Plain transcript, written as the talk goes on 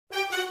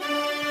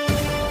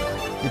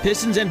The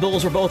Pistons and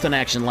Bulls were both in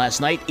action last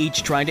night,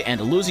 each trying to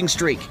end a losing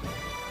streak.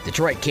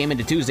 Detroit came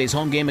into Tuesday's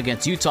home game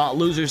against Utah,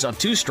 losers of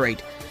 2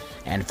 straight,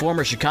 and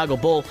former Chicago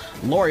Bull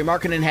Lauri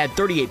Markkanen had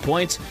 38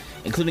 points,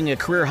 including a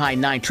career-high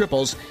 9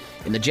 triples,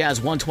 in the Jazz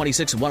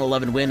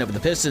 126-111 win over the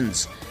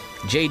Pistons.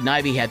 Jaden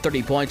Ivey had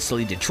 30 points to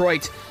lead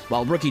Detroit,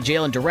 while rookie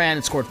Jalen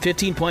Duren scored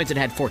 15 points and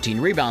had 14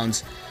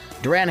 rebounds.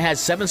 Duren has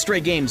 7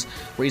 straight games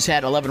where he's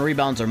had 11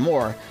 rebounds or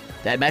more.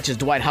 That matches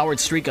Dwight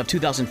Howard's streak of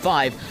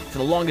 2005 for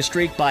the longest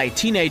streak by a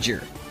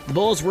teenager. The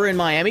Bulls were in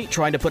Miami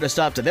trying to put a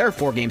stop to their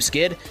 4-game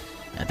skid,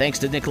 and thanks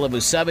to Nikola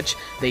Vucevic,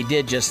 they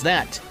did just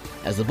that,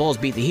 as the Bulls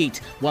beat the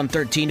Heat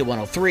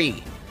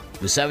 113-103.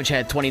 Vucevic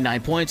had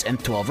 29 points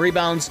and 12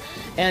 rebounds,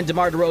 and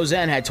DeMar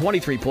DeRozan had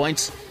 23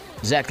 points.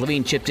 Zach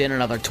LaVine chipped in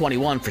another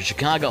 21 for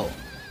Chicago.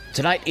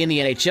 Tonight in the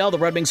NHL, the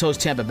Red Wings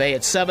host Tampa Bay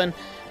at 7,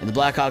 and the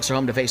Blackhawks are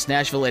home to face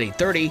Nashville at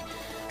 8:30.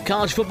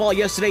 College football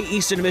yesterday,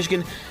 Eastern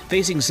Michigan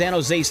facing San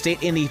Jose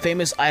State in the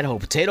famous Idaho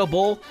Potato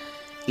Bowl.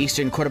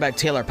 Eastern quarterback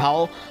Taylor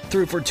Powell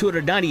threw for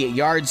 298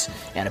 yards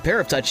and a pair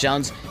of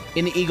touchdowns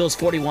in the Eagles'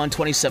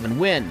 41-27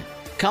 win.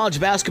 College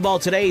basketball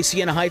today,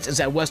 Siena Heights is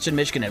at Western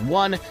Michigan at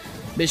 1.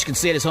 Michigan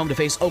State is home to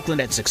face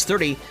Oakland at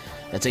 6:30.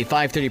 That's a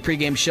 5:30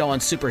 pregame show on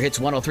Super Hits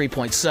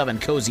 103.7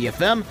 Cozy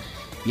FM.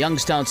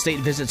 Youngstown State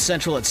visits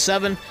Central at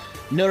 7.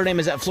 Notre Dame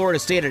is at Florida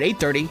State at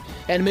 8:30.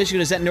 And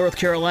Michigan is at North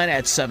Carolina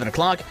at 7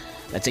 o'clock.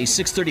 That's a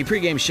 6:30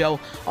 pregame show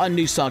on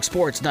News Talk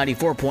Sports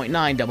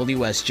 94.9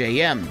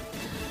 WSJM.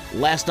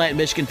 Last night,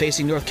 Michigan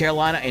facing North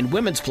Carolina in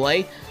women's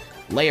play.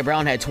 Leah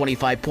Brown had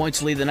 25 points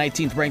to lead the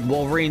 19th-ranked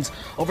Wolverines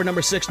over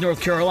number 6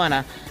 North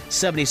Carolina,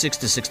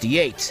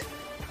 76-68.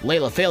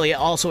 Layla Falia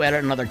also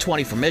added another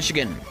 20 for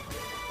Michigan.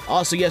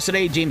 Also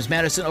yesterday, James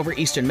Madison over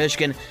Eastern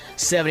Michigan,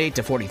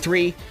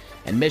 78-43,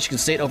 and Michigan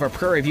State over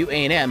Prairie View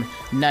A&M,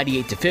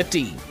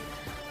 98-50.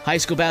 High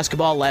school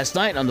basketball last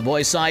night on the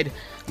boys' side,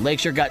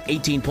 Lakeshore got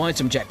 18 points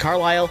from Jack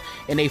Carlisle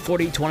in a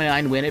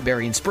 40-29 win at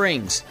Berrien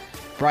Springs.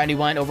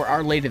 Brandywine over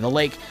Our Lady of the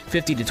Lake,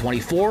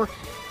 50-24.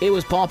 It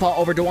was Paw Paw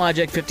over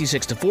Dowagiac,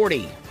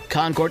 56-40.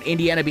 Concord,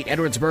 Indiana beat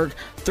Edwardsburg,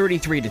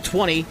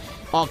 33-20.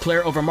 Eau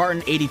Claire over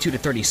Martin,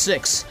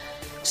 82-36.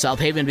 South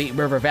Haven beat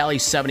River Valley,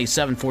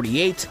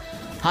 77-48.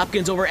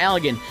 Hopkins over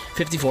Allegan,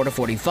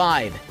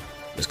 54-45. It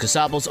was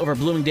Casabos over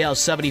Bloomingdale,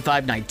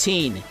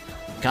 75-19.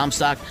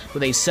 Comstock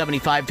with a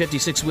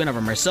 75-56 win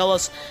over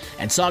Marcellus,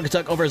 and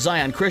Saugatuck over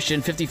Zion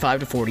Christian,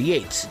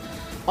 55-48.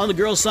 On the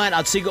girls' side,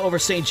 Otsego over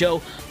St. Joe,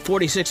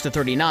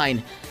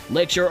 46-39.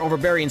 Lakeshore over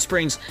Berrien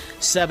Springs,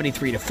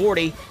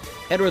 73-40.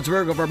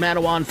 Edwardsburg over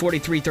Manawan,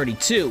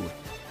 43-32.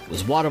 It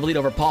was Watervliet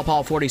over Paw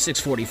Paw,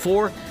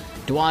 46-44.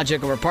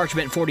 Dowagiac over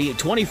Parchment,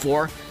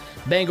 48-24.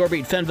 Bangor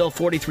beat Fenville,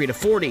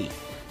 43-40.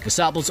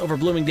 Casablanca over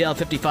Bloomingdale,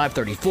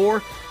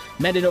 55-34.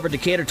 Mendon over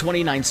Decatur,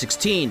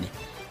 29-16.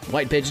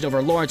 White Pigeon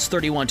over Lawrence,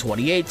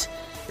 31-28.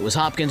 It was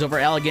Hopkins over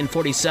Allegan,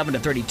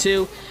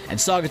 47-32, and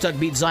Saugatuck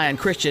beat Zion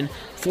Christian,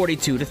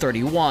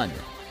 42-31.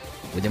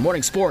 With your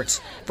morning sports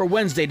for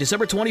Wednesday,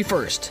 December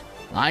 21st,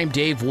 I'm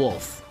Dave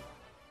Wolf.